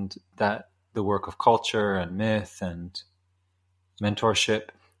 and that the work of culture and myth and mentorship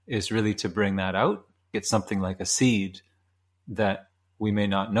is really to bring that out. It's something like a seed that we may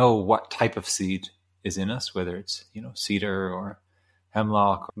not know what type of seed is in us, whether it's, cedar or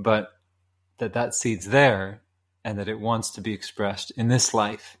hemlock, but that seed's there and that it wants to be expressed in this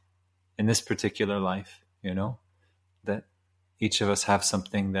life, in this particular life, that each of us have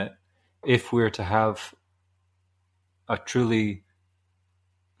something that if we're to have a truly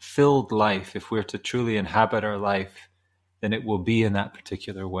filled life, if we're to truly inhabit our life, then it will be in that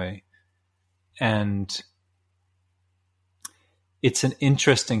particular way. And it's an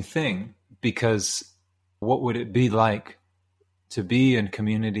interesting thing, because what would it be like to be in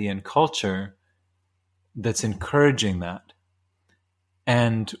community and culture that's encouraging that?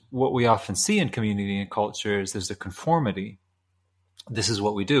 And what we often see in community and culture is there's a conformity. This is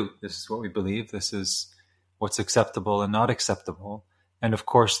what we do. This is what we believe. This is what's acceptable and not acceptable. And of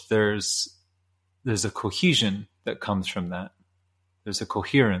course, there's a cohesion that comes from that. There's a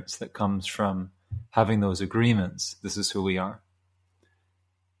coherence that comes from having those agreements. This is who we are.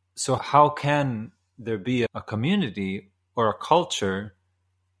 So how can there be a community or a culture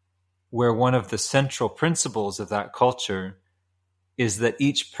where one of the central principles of that culture is that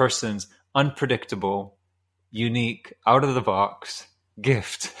each person's unpredictable, unique, out-of-the-box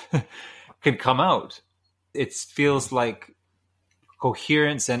gift can come out? It feels like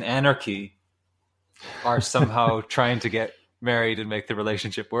coherence and anarchy are somehow trying to get married and make the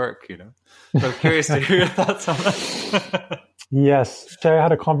relationship work, So I'm curious to hear your thoughts on that. Yes. I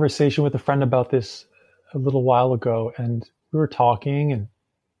had a conversation with a friend about this a little while ago, and we were talking,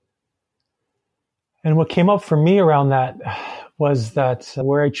 and what came up for me around that was that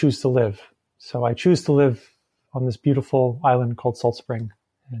where I choose to live. So I choose to live on this beautiful island called Salt Spring,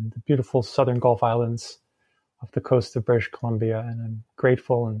 and the beautiful southern Gulf Islands off the coast of British Columbia, and I'm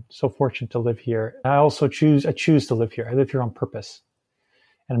grateful and so fortunate to live here. I also choose to live here. I live here on purpose.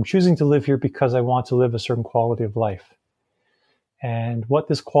 And I'm choosing to live here because I want to live a certain quality of life. And what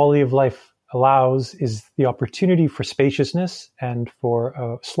this quality of life allows is the opportunity for spaciousness and for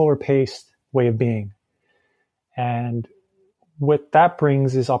a slower paced way of being. And what that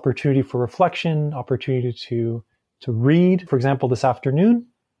brings is opportunity for reflection, opportunity to read. For example, this afternoon,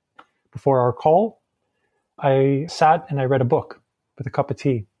 before our call, I sat and I read a book with a cup of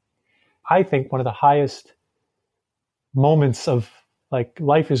tea. I think one of the highest moments of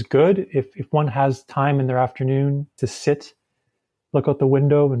life is good if one has time in their afternoon to sit, look out the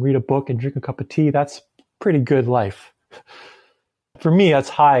window and read a book and drink a cup of tea. That's pretty good life. For me, that's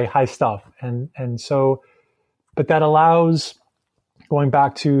high stuff. And so, but that allows, going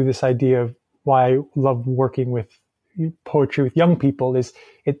back to this idea of why I love working with poetry with young people, is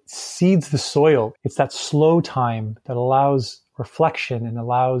it seeds the soil. It's that slow time that allows reflection and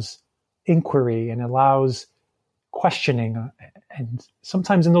allows inquiry and allows questioning. And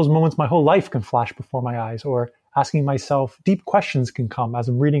sometimes in those moments, my whole life can flash before my eyes, or asking myself deep questions can come as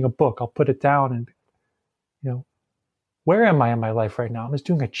I'm reading a book. I'll put it down and, where am I in my life right now? I'm just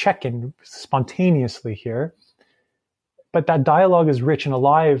doing a check-in spontaneously here. But that dialogue is rich and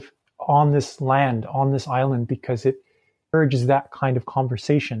alive on this land, on this island, because it urges that kind of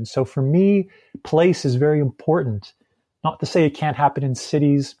conversation. So for me, place is very important. Not to say it can't happen in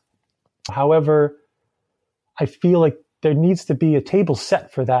cities. However, I feel like there needs to be a table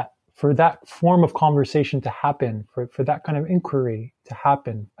set for that form of conversation to happen, for that kind of inquiry to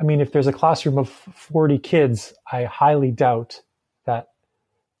happen. I mean, if there's a classroom of 40 kids, I highly doubt that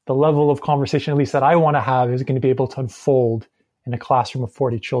the level of conversation, at least that I want to have, is going to be able to unfold in a classroom of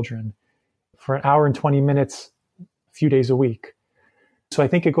 40 children for an hour and 20 minutes, a few days a week. So I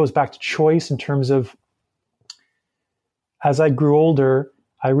think it goes back to choice in terms of, as I grew older,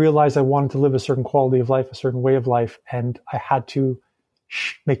 I realized I wanted to live a certain quality of life, a certain way of life, and I had to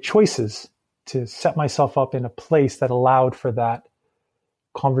make choices to set myself up in a place that allowed for that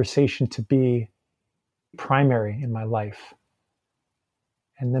conversation to be primary in my life.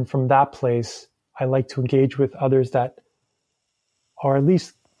 And then from that place, I like to engage with others that are at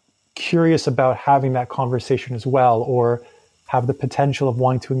least curious about having that conversation as well, or have the potential of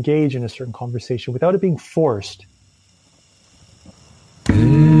wanting to engage in a certain conversation without it being forced.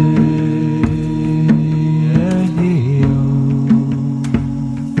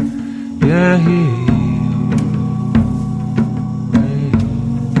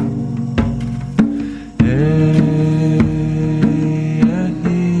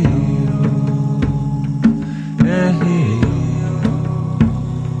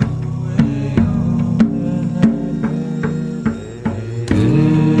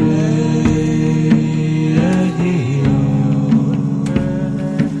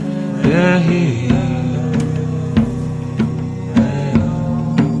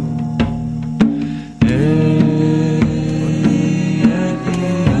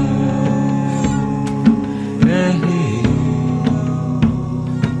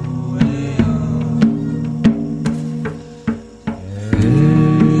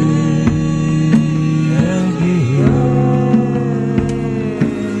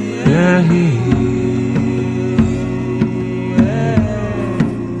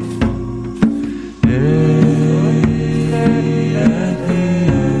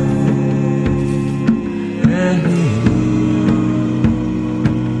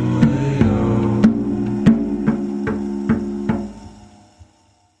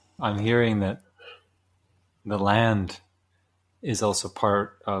 I'm hearing that the land is also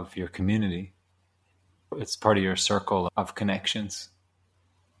part of your community. It's part of your circle of connections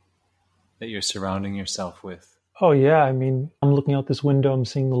that you're surrounding yourself with. Oh yeah, I mean, I'm looking out this window, I'm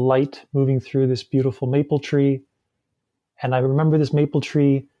seeing the light moving through this beautiful maple tree. And I remember this maple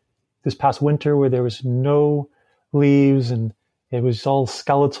tree this past winter where there was no leaves and it was all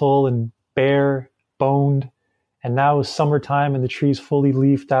skeletal and bare, boned. And now it's summertime and the tree's fully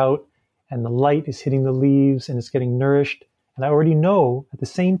leafed out and the light is hitting the leaves and it's getting nourished. And I already know at the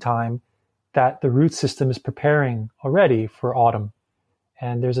same time that the root system is preparing already for autumn.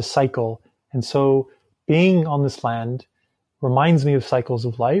 And there's a cycle. And so being on this land reminds me of cycles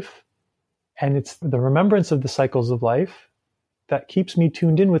of life. And it's the remembrance of the cycles of life that keeps me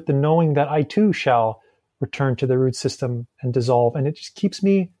tuned in with the knowing that I too shall return to the root system and dissolve. And it just keeps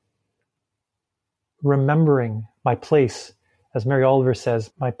me remembering my place, as Mary Oliver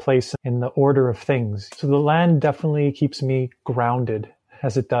says, my place in the order of things. So the land definitely keeps me grounded,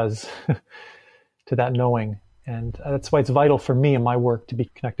 as it does, to that knowing. And that's why it's vital for me in my work to be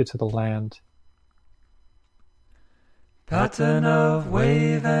connected to the land. Pattern of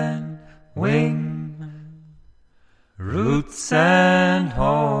wave and wing, roots and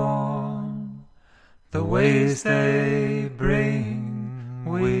horn, the ways they bring,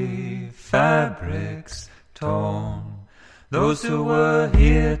 weave fabrics torn. Those who were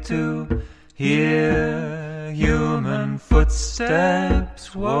here to hear human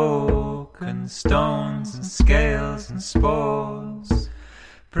footsteps woken, stones and scales and spores,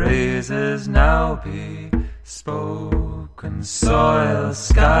 praises now be spoken. Soil,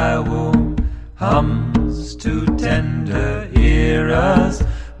 sky, womb hums to tender eras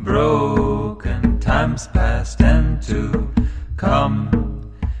broken, times past and to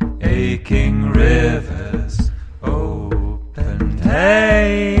come, aching rivers opened.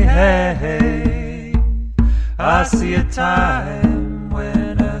 Hey, hey, hey, I see a time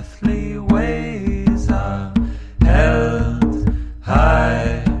when earthly ways are held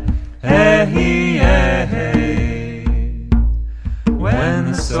high. Hey, hey, hey,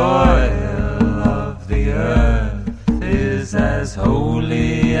 when the soil of the earth is as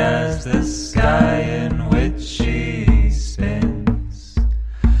holy as the sky in which she spins,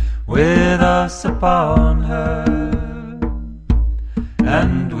 with us upon her,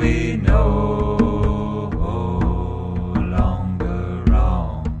 and we no longer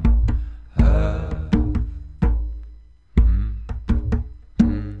wrong her.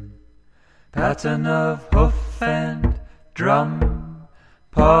 pattern of hoof and drum,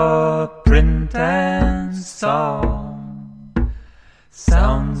 paw print and song.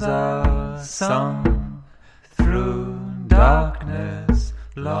 Sounds are sung through darkness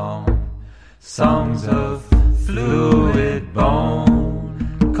long, songs of fluid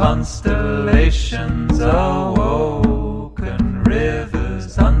bone, constellations awoken,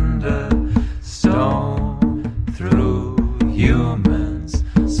 rivers under stone, through humans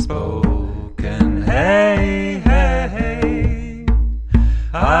spoken. Hey, hey, hey,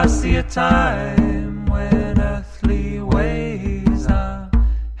 I see a time when earthly ways are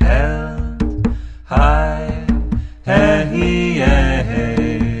held high. Hey, hey,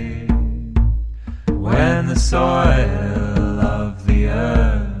 hey, when the soil of the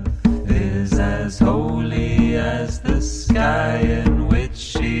earth is as holy as the sky in which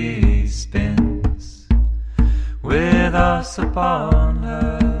she spins, with us upon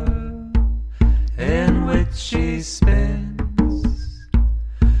her, in which she spins,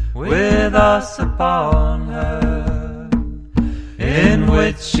 with us upon her, in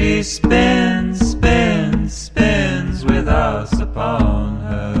which she spins, spins, spins, with us upon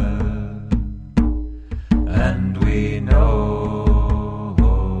her. And we no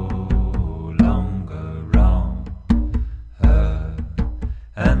longer wrong her,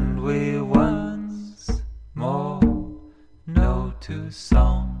 and we once more know to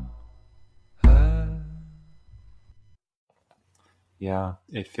song her. Yeah,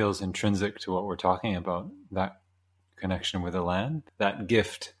 it feels intrinsic to what we're talking about, that connection with the land, that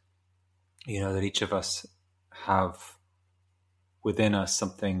gift, that each of us have within us,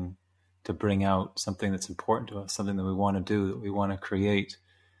 something to bring out, something that's important to us, something that we want to do, that we want to create,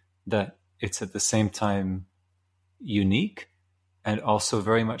 that it's at the same time unique and also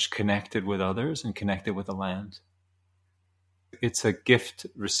very much connected with others and connected with the land. It's a gift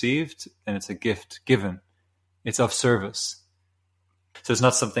received and it's a gift given. It's of service. So it's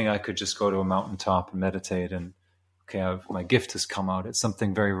not something I could just go to a mountaintop and meditate and, okay, my gift has come out. It's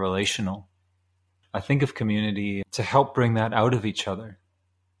something very relational. I think of community to help bring that out of each other.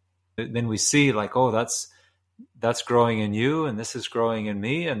 Then we see like, oh, that's growing in you and this is growing in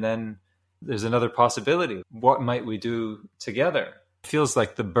me. And then there's another possibility. What might we do together? It feels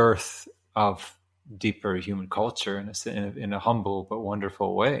like the birth of deeper human culture in a humble but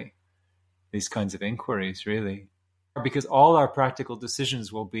wonderful way. These kinds of inquiries, really. Because all our practical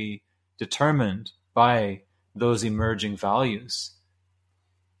decisions will be determined by those emerging values.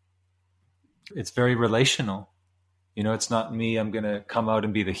 It's very relational. It's not me, I'm going to come out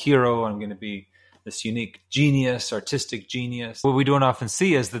and be the hero, I'm going to be this unique genius, artistic genius. What we don't often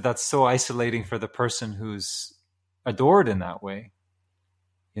see is that that's so isolating for the person who's adored in that way.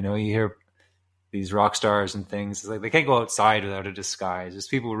 You hear these rock stars and things, it's like they can't go outside without a disguise. There's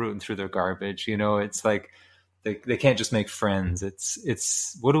people rooting through their garbage. It's like they can't just make friends.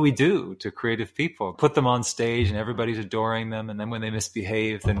 It's what do we do to creative people? Put them on stage and everybody's adoring them, and then when they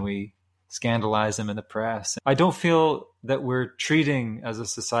misbehave, then we scandalize them in the press. I don't feel that as a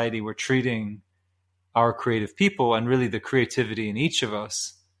society, we're treating our creative people and really the creativity in each of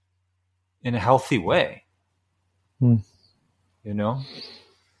us in a healthy way.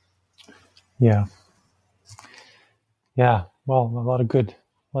 Yeah. Yeah. Well, a lot of good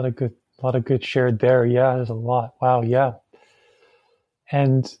shared there. Yeah, there's a lot. Wow. Yeah.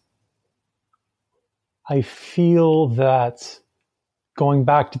 And I feel that going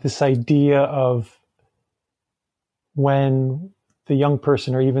back to this idea of when the young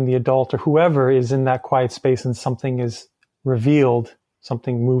person or even the adult or whoever is in that quiet space and something is revealed,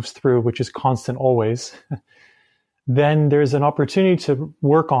 something moves through, which is constant always, then there's an opportunity to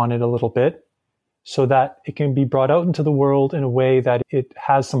work on it a little bit so that it can be brought out into the world in a way that it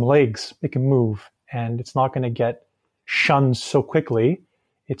has some legs, it can move, and it's not going to get shunned so quickly.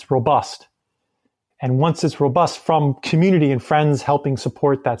 It's robust. And once it's robust from community and friends helping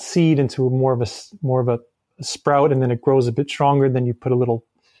support that seed into more of a sprout, and then it grows a bit stronger, then you put a little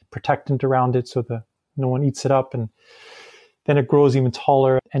protectant around it so that no one eats it up, and then it grows even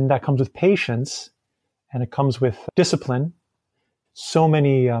taller. And that comes with patience, and it comes with discipline. So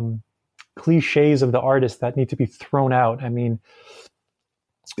many cliches of the artist that need to be thrown out. I mean,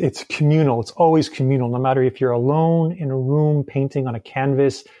 it's communal. It's always communal, no matter if you're alone in a room painting on a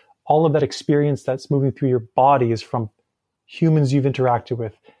canvas. All of that experience that's moving through your body is from humans you've interacted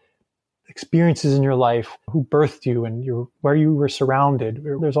with, experiences in your life, who birthed you and where you were surrounded.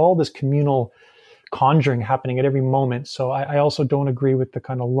 There's all this communal conjuring happening at every moment. So I also don't agree with the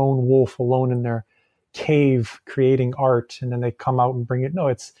kind of lone wolf alone in their cave creating art and then they come out and bring it.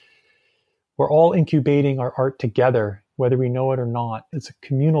 No, we're all incubating our art together, whether we know it or not. It's a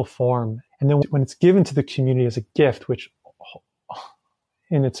communal form. And then when it's given to the community as a gift, which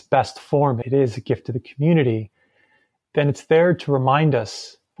in its best form, it is a gift to the community, then it's there to remind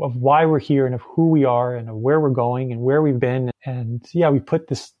us of why we're here and of who we are and of where we're going and where we've been. And yeah, we put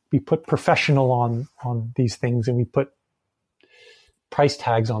professional on these things, and we put price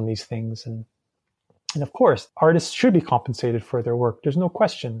tags on these things. And of course, artists should be compensated for their work. There's no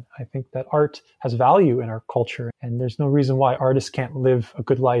question. I think that art has value in our culture, and there's no reason why artists can't live a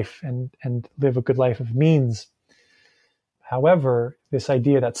good life and live a good life of means. However, this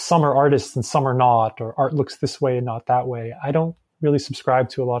idea that some are artists and some are not, or art looks this way and not that way, I don't really subscribe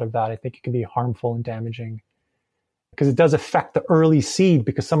to a lot of that. I think it can be harmful and damaging because it does affect the early seed,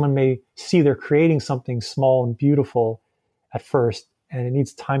 because someone may see they're creating something small and beautiful at first, and it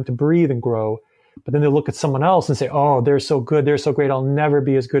needs time to breathe and grow. But then they'll look at someone else and say, oh, they're so good, they're so great, I'll never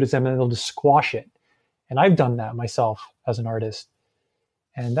be as good as them, and they'll just squash it. And I've done that myself as an artist.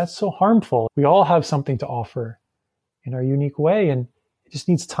 And that's so harmful. We all have something to offer in our unique way, and it just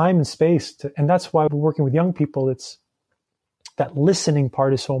needs time and space and that's why we're working with young people. It's that listening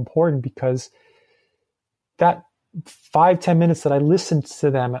part is so important, because that 5-10 minutes that I listened to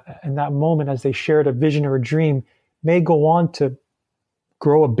them in that moment as they shared a vision or a dream may go on to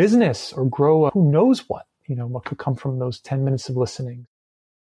grow a business or grow who knows what could come from those 10 minutes of listening.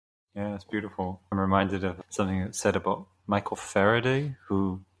 Yeah, it's beautiful. I'm reminded of something that's said about Michael Faraday,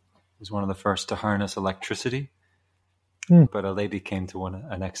 who was one of the first to harness electricity. But a lady came to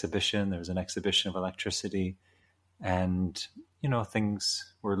an exhibition. There was an exhibition of electricity, and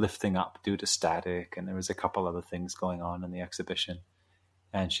things were lifting up due to static, and there was a couple other things going on in the exhibition.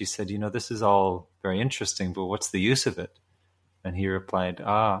 And she said, this is all very interesting, but what's the use of it? And he replied,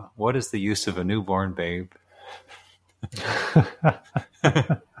 what is the use of a newborn babe?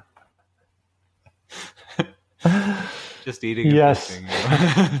 Just eating and yes.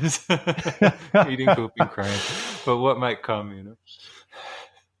 pooping. Eating, pooping, crying. But what might come,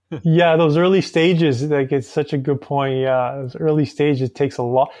 Yeah, those early stages, it's such a good point. Yeah, those early stages takes a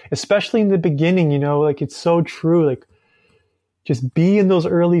lot, especially in the beginning, it's so true. Just be in those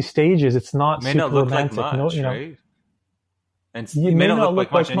early stages. It's not super romantic. Like much, right? And it may not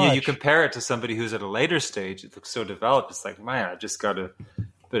look like much. And you compare it to somebody who's at a later stage. It looks so developed. It's like, man, I just got a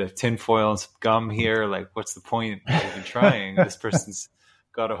bit of tinfoil and some gum here. Like, what's the point of even trying? This person's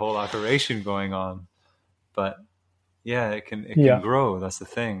got a whole operation going on. But yeah, it can grow. That's the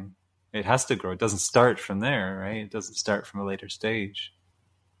thing. It has to grow. It doesn't start from there, right? It doesn't start from a later stage.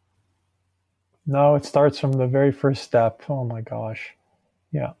 No, it starts from the very first step. Oh my gosh.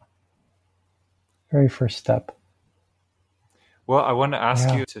 Yeah. Very first step. Well, I want to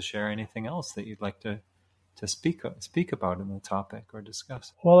ask you to share anything else that you'd like to speak about in the topic or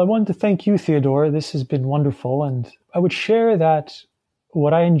discuss. Well, I wanted to thank you, Theodore. This has been wonderful. And I would share that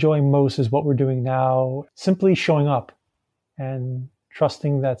what I enjoy most is what we're doing now, simply showing up and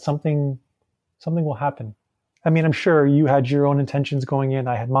trusting that something will happen. I mean, I'm sure you had your own intentions going in.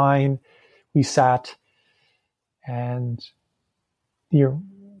 I had mine. We sat, and there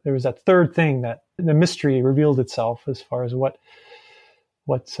was that third thing, that the mystery revealed itself as far as what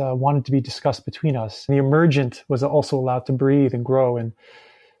wanted to be discussed between us. And the emergent was also allowed to breathe and grow. And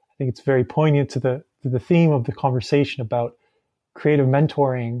I think it's very poignant to the theme of the conversation about creative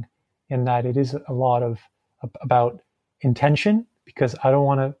mentoring, in that it is a lot about intention, because I don't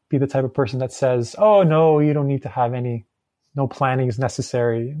want to be the type of person that says, oh, no, you don't need to have no planning is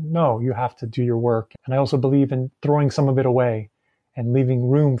necessary. No, you have to do your work. And I also believe in throwing some of it away and leaving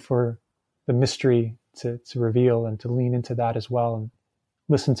room for the mystery to reveal, and to lean into that as well and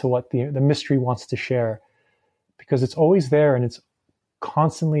listen to what the mystery wants to share, because it's always there and it's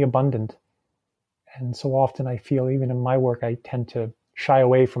constantly abundant. And so often I feel, even in my work, I tend to shy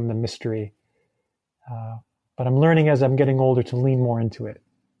away from the mystery. But I'm learning as I'm getting older to lean more into it.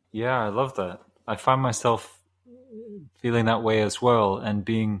 Yeah, I love that. I find myself feeling that way as well, and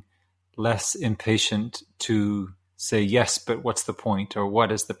being less impatient to say, yes, but what's the point? Or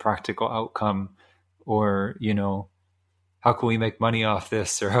what is the practical outcome? Or, how can we make money off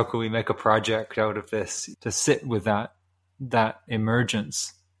this? Or how can we make a project out of this? To sit with that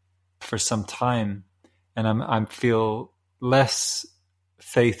emergence for some time. And I feel less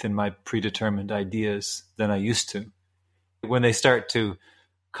faith in my predetermined ideas than I used to. When they start to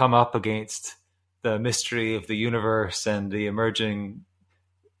come up against the mystery of the universe and the emerging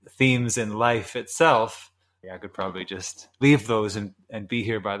themes in life itself, I could probably just leave those and be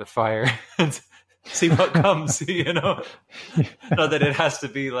here by the fire and see what comes, Not that it has to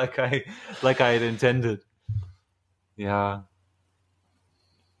be like I had intended. Yeah.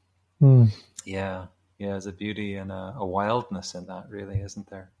 Yeah. Yeah, there's a beauty and a wildness in that, really, isn't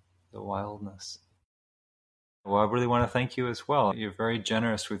there? the wildness. Well, I really want to thank you as well. You're very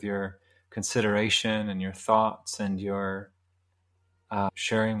generous with your consideration and your thoughts and your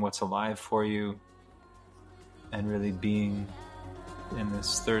sharing what's alive for you and really being in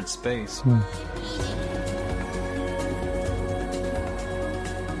this third space.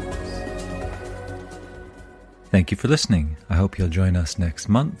 Thank you for listening. I hope you'll join us next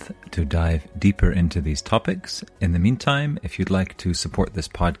month to dive deeper into these topics. In the meantime, if you'd like to support this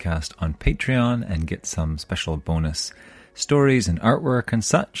podcast on Patreon and get some special bonus stories and artwork and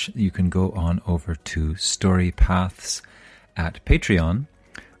such, you can go on over to Story Paths at Patreon.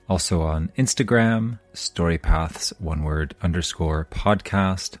 Also on Instagram, Storypaths,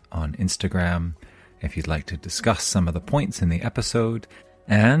 _podcast on Instagram, if you'd like to discuss some of the points in the episode.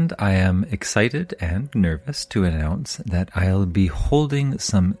 And I am excited and nervous to announce that I'll be holding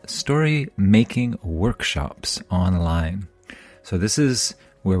some story-making workshops online. So this is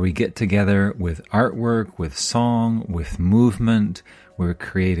where we get together with artwork, with song, with movement. We're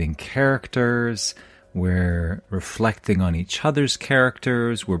creating characters. We're reflecting on each other's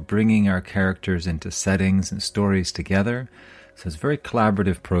characters. We're bringing our characters into settings and stories together. So it's a very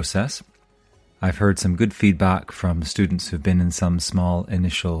collaborative process. I've heard some good feedback from students who've been in some small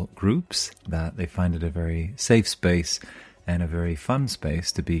initial groups that they find it a very safe space and a very fun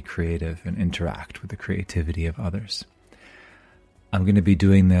space to be creative and interact with the creativity of others. I'm going to be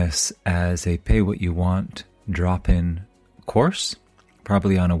doing this as a pay-what-you-want drop-in course,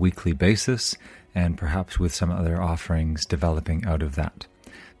 probably on a weekly basis, and perhaps with some other offerings developing out of that.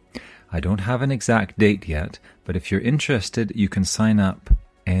 I don't have an exact date yet, but if you're interested, you can sign up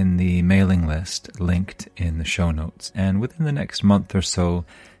in the mailing list linked in the show notes. And within the next month or so,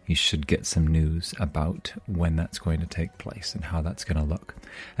 you should get some news about when that's going to take place and how that's going to look.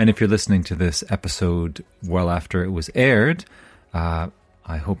 And if you're listening to this episode well after it was aired, I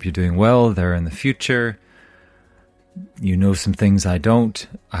hope you're doing well there in the future. You know some things I don't.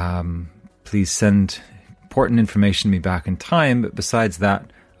 Please send important information to me back in time. But besides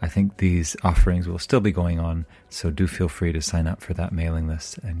that, I think these offerings will still be going on, so do feel free to sign up for that mailing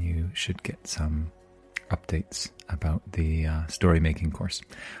list and you should get some updates about the story making course.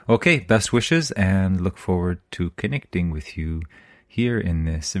 Okay, best wishes and look forward to connecting with you here in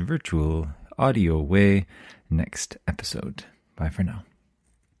this virtual audio way next episode. Bye for now.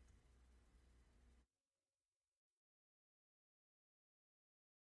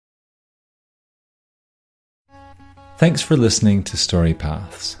 Thanks for listening to Story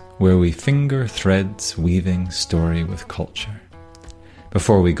Paths, where we finger threads weaving story with culture.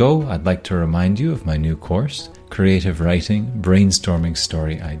 Before we go, I'd like to remind you of my new course, Creative Writing, Brainstorming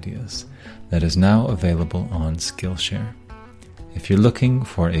Story Ideas, that is now available on Skillshare. If you're looking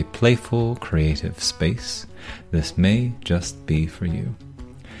for a playful, creative space, this may just be for you.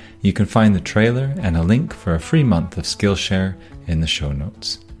 You can find the trailer and a link for a free month of Skillshare in the show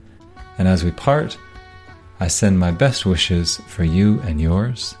notes. And as we part, I send my best wishes for you and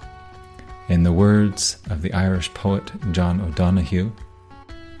yours. In the words of the Irish poet John O'Donoghue,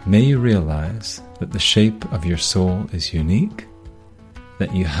 may you realize that the shape of your soul is unique,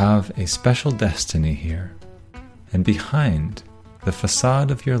 that you have a special destiny here, and behind the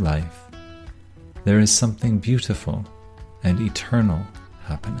facade of your life, there is something beautiful and eternal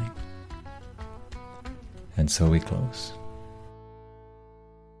happening. And so we close.